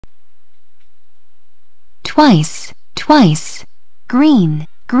twice, twice, green,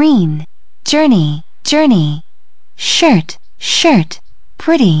 green, journey, journey, shirt, shirt,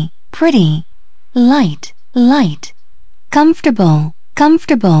 pretty, pretty, light, light, comfortable,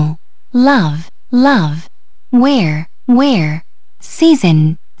 comfortable, love, love, wear, wear,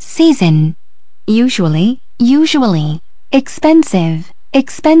 season, season, usually, usually, expensive,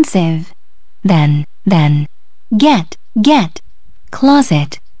 expensive, then, get, get,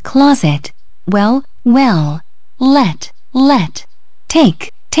 closet, closet, well, well, let,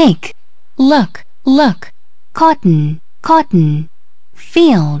 take, take, look, look, cotton, cotton,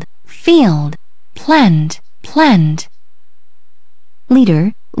 field, field, plant, plant,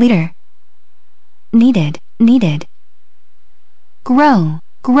 leader, leader, needed, needed, grow,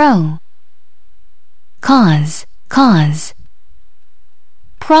 grow, cause, cause,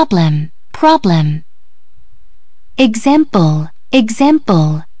 problem, problem, example,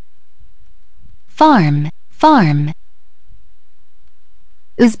 example, farm, farm,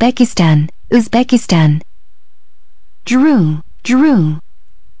 Uzbekistan, Uzbekistan, drew, drew,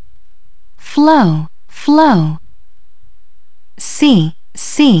 flow, flow, see,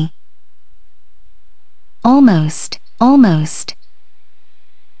 see, almost, almost,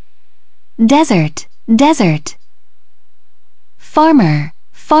 desert, desert, farmer,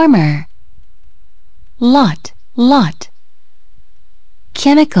 farmer, lot, lot,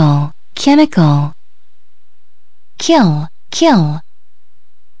 chemical, chemical, kill, kill,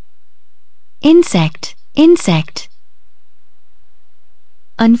 insect, insect,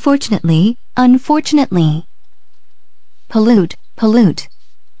 unfortunately, unfortunately, pollute, pollute,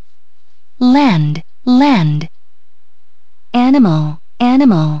 land, land, animal,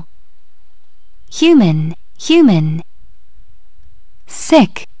 animal, human, human,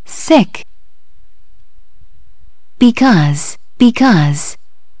 sick, sick, because, because,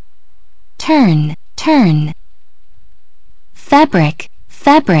 turn, turn, fabric,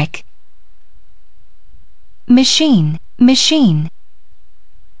 fabric, machine, machine,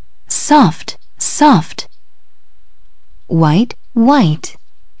 soft, soft, white, white,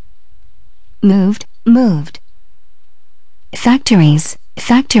 moved, moved, factories,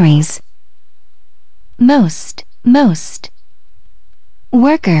 factories, most, most,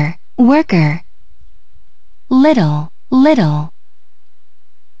 worker, worker, little, little,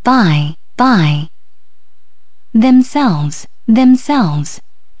 buy, buy, themselves, themselves,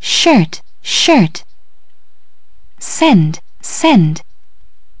 shirt, shirt, send, send,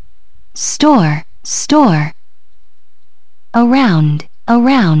 store, store, around,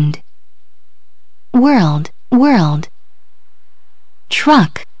 around, world, world,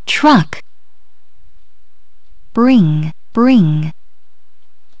 truck, truck, bring, bring,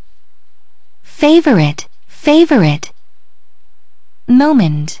 favorite, favorite,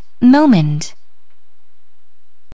 moment, moment,